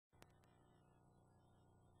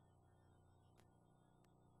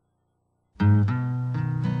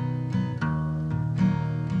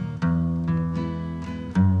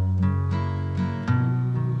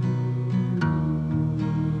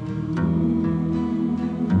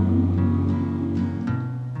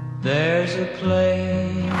a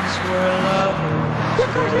place where lovers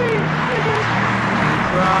go and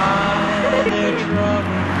cry their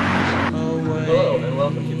troubles away. Hello and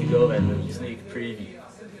welcome to the Govan sneak preview.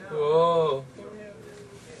 Whoa.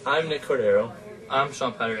 I'm Nick Cordero. I'm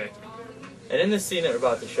Sean Patrick. And in this scene that we're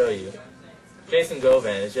about to show you, Jason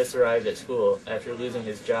Govan has just arrived at school after losing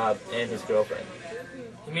his job and his girlfriend.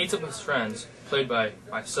 He meets up with his friends, played by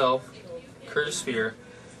myself, Curtis Spear,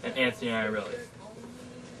 and Anthony Iarelli.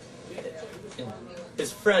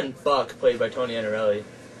 His friend Buck, played by Tony Anarelli,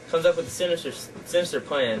 comes up with a sinister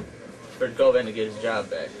plan for Govan to get his job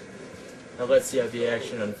back. Now let's see how the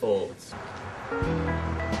action unfolds.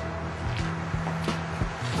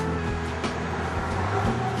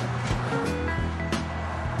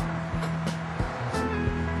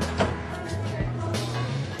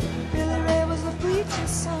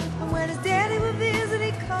 Son, and when his daddy would visit,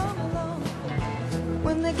 he'd come along.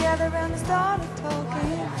 When they gathered around and started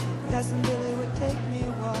talking, Cousin Billy would take me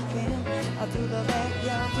walking. Out through the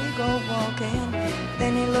backyard we go walking.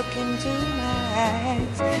 Then he looked into my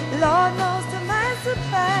eyes. Lord knows to my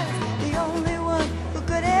surprise, the only one who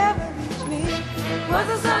could ever reach me was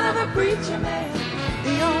the son of a preacher man.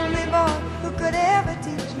 The only boy who could ever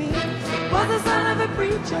teach me was the son of a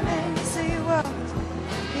preacher man. See what?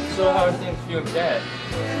 So how are things for you and Dad?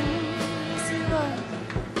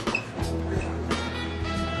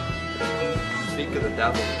 Speak of the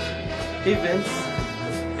devil. Hey Vince.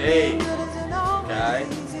 Hey. Guy.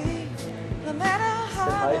 Say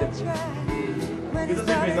hi to me. He doesn't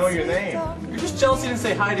even know your name. You're just jealous he didn't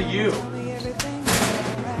say hi to you.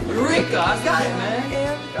 Eureka! I got it, man!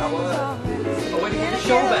 Got what? Oh, wait to get your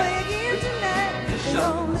show back. Just shut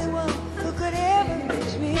up. Who could ever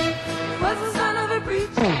reach me was the son of a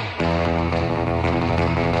preacher.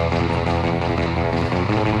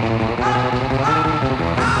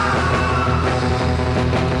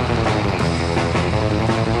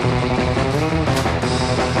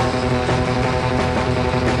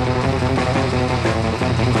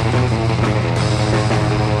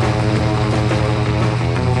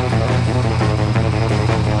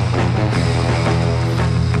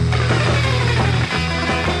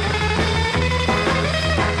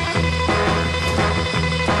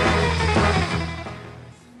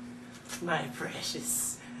 My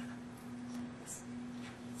precious.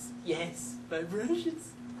 Yes, my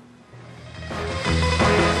precious.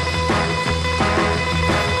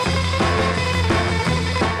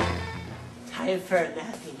 Time for a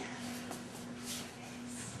nappy nap.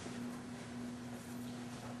 Yes.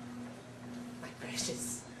 My precious.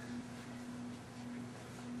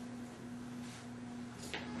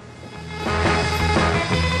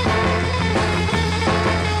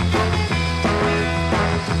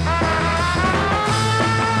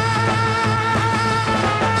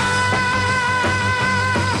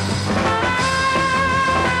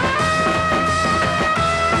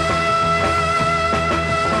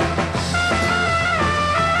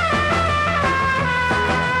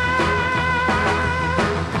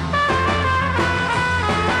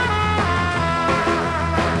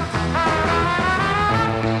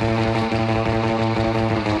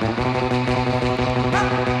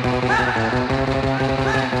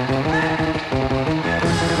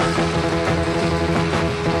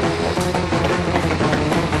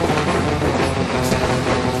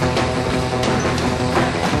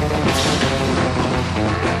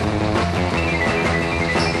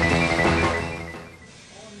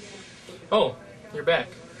 Oh, you're back.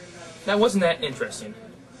 That wasn't that interesting.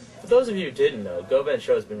 For those of you who didn't know, Govan's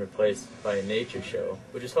show has been replaced by a nature show,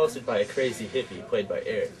 which is hosted by a crazy hippie played by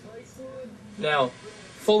Eric. Now,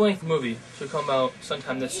 full-length movie should come out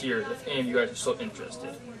sometime this year if any of you guys are so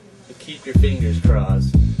interested. So keep your fingers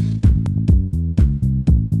crossed.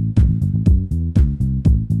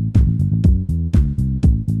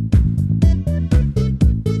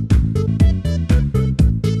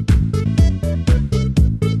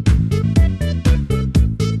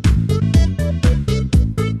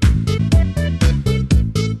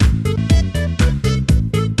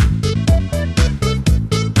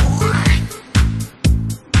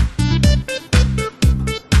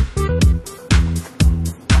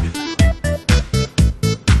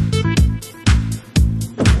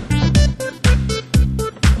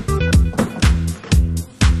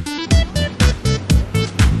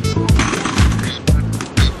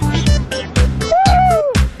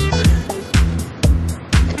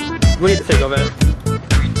 What do you think of it?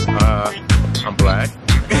 I'm black.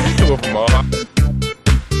 We're from Mohawk.